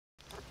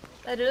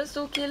Är du en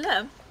stor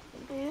kille?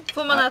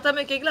 Får man äta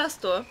mycket glass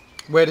då?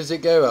 Where does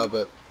it go,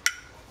 Albert?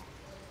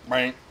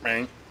 Bang,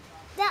 bang.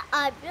 Det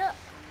är bra.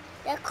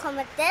 Jag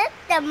kommer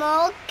till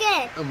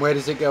magen. And where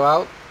does it go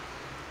out?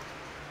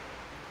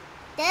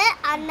 Det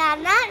är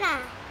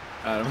ananas.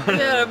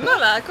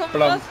 Armarna? Kommer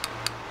Blam. man...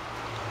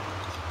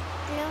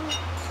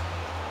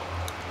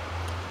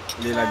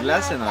 Lilla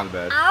glassen,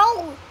 Albert.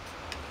 Au!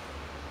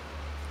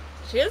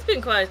 She has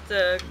been quite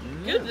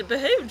good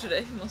behaved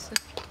today, måste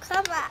jag.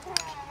 Komma.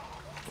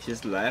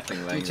 She's laughing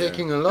You're like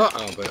taking a lot,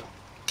 Albert.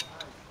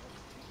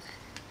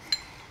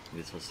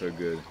 This was so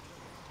good.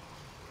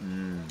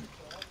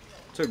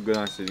 So good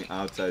on sitting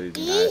outside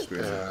eating ice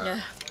cream. Yeah.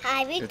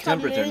 Har vi The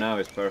temperature now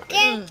is perfect.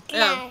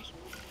 Ja.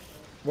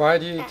 Why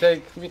do you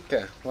take,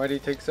 Mika? Why do you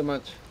take so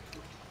much?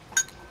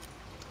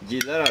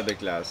 Gillar Albert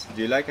glass?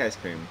 Do you like ice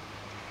cream?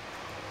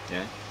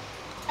 Yeah?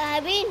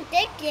 Har vi inte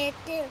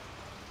grädde?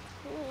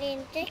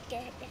 Inte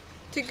grädde.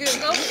 Tycker du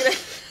inte om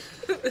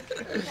grädde?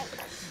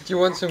 Do you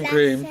want some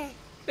cream?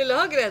 Vill du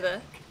ha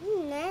grädde?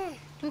 Nej.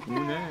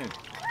 Nej.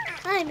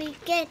 Har vi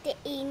grädde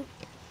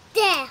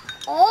inte?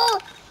 Åh!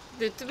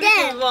 Du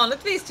brukar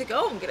vanligtvis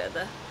tycka om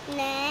grädde.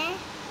 Nej.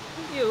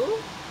 Jo.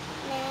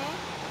 Nej.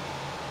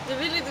 Du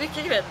vill ju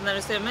dricka grädde när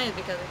du ser mig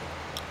dricka det.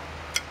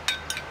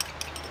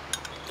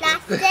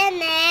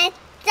 Klassen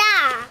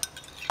äta.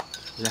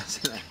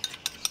 Glassen.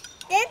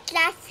 Den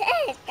klassen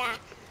äta.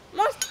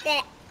 Måste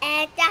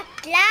äta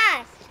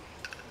glass.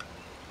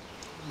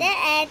 Det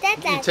äter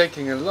You're glass.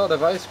 taking a lot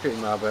of ice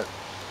cream, Albert.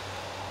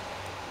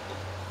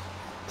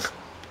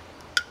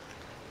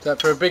 Is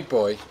that for a big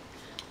boy?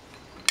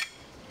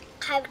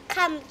 How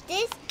come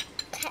this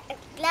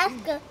glass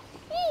go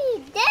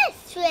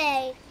this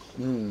way?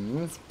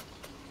 Mm.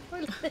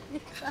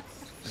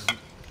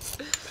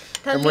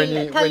 Ta, And when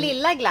lilla, you- ta when-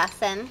 lilla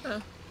glassen.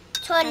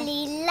 Så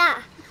lilla.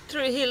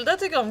 Tror du Hilda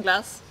tycker om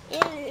glass?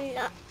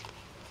 Lilla.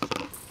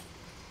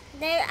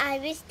 Där är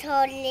vi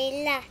så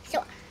lilla.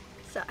 Så.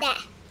 Så. Där.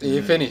 Are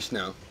you finished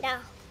now? Ja.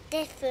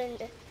 Det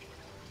funde.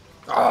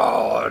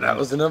 Oh, that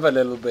was another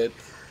little bit.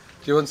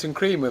 Do you want some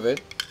cream with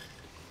it?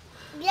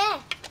 Ja.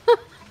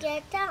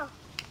 Det tar.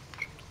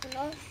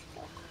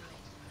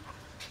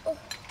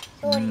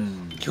 Do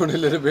you want a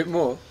little bit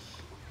more?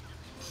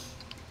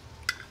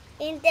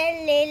 Inte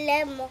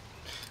lilla må.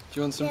 Do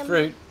you want some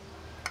fruit?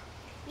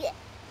 Ja.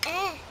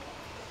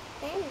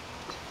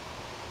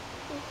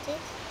 Inte.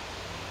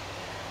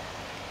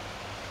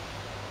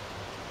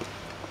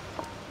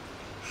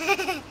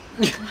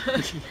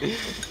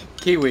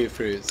 Kiwi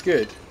fruit, it's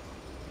good.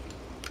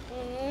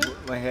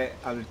 Vad är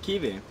Albert?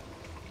 Kiwi?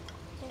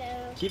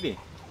 No. Kiwi?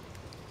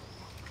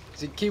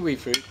 Is it kiwi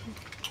fruit?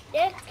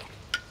 Det